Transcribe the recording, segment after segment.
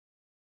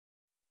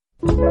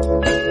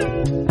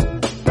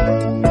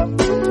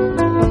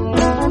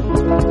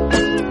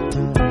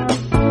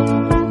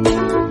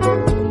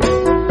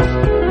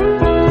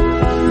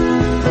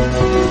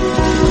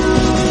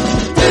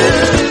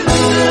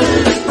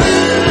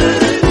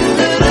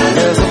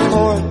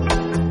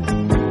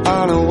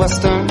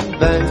Western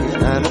Bay,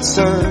 and it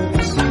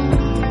serves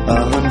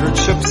 100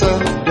 ships a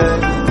day.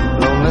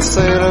 Lonely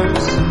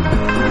sailors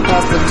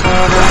pass the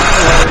time away.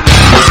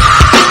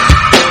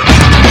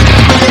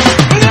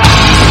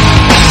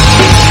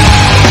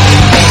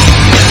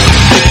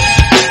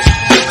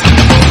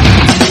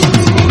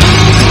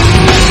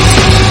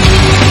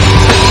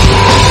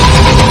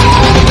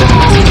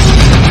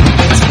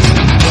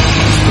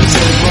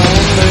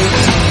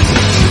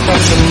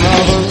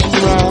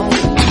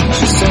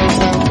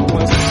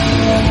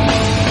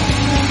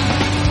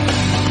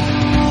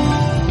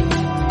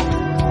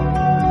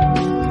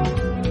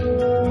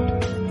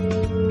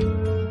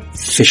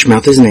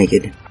 Fishmouth is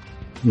naked.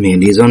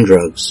 Mandy's on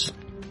drugs.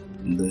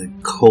 The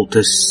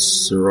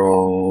cultists are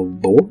all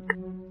bored.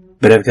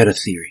 But I've got a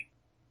theory.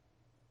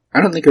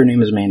 I don't think her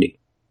name is Mandy.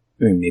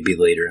 I mean, maybe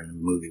later in the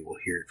movie we'll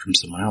hear it from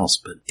someone else,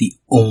 but the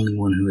only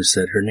one who has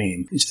said her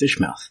name is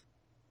Fishmouth.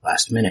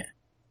 Last minute.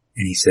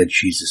 And he said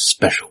she's a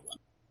special one.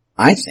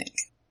 I think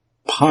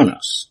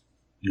Panos,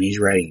 when he's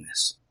writing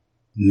this,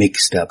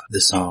 mixed up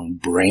the song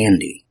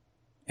Brandy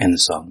and the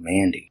song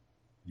Mandy.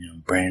 You know,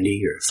 Brandy,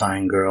 you're a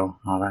fine girl,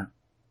 all that.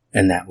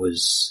 And that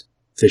was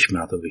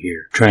Fishmouth over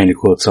here, trying to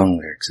quote song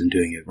lyrics and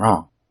doing it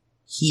wrong.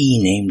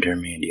 He named her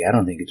Mandy. I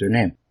don't think it's her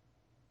name.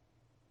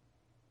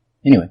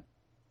 Anyway,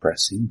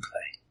 pressing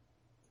play.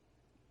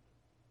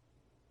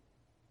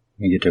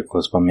 We get to a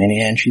close by Mandy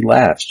and she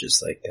laughs,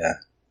 just like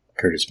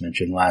Curtis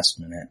mentioned last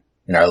minute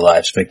in our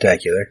live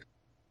spectacular.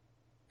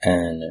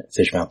 And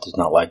Fishmouth does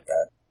not like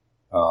that.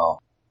 Oh,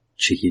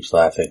 she keeps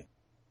laughing.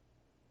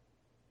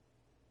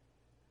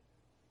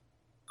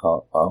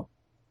 Oh.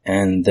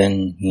 And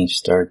then he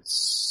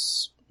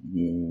starts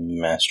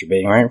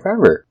masturbating right in front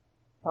of her.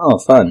 Oh,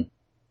 fun.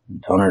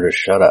 Tell her to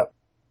shut up.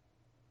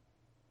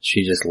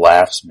 She just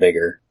laughs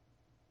bigger.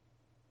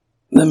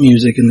 The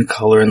music and the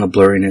color and the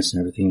blurriness and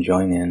everything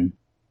join in.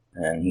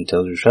 And he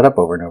tells her to shut up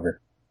over and over.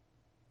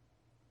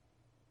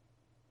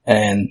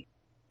 And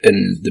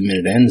then the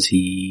minute ends,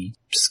 he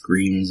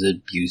screams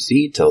at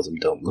Busey, tells him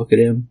don't look at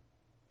him.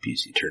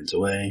 Busey turns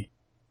away.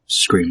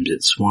 Screams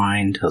at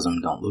Swine, tells him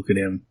don't look at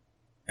him.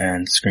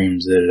 And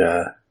screams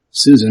at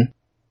Susan.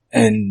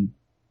 And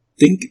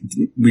think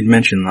we'd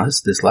mentioned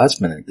this last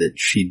minute that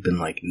she'd been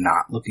like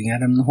not looking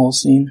at him the whole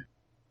scene.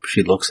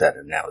 She looks at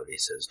him now that he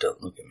says,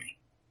 "Don't look at me."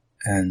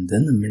 And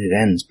then the minute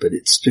ends, but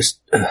it's just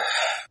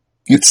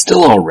it's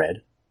still all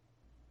red.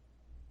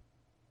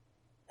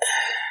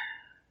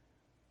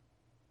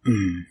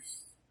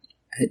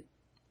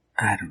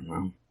 I don't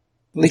know.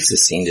 At least the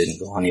scene didn't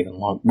go on even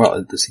long.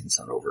 Well, the scene's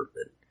not over,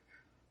 but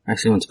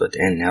actually, when it's about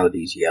to end, now that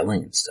he's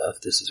yelling and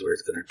stuff, this is where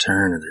it's going to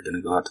turn, and they're going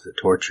to go out to the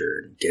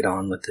torture and get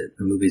on with it.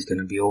 The movie's going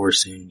to be over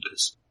soon,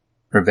 because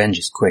revenge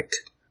is quick.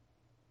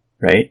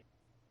 Right?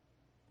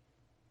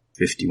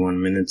 51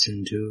 minutes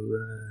into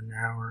an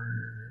hour.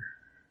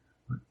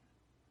 What?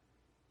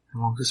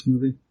 How long is this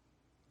movie?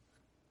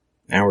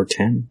 Hour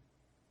 10?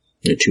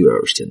 Yeah, 2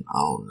 hours 10.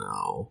 Oh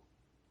no.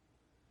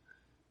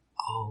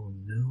 Oh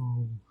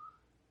no.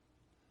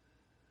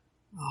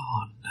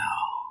 Oh no.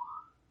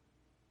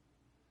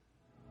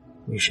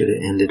 We should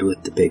have ended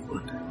with the big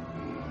one.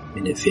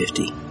 Minute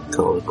 50.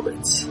 Call it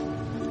quits.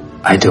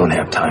 I don't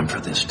have time for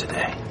this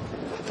today.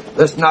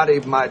 That's not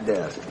even my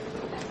desk.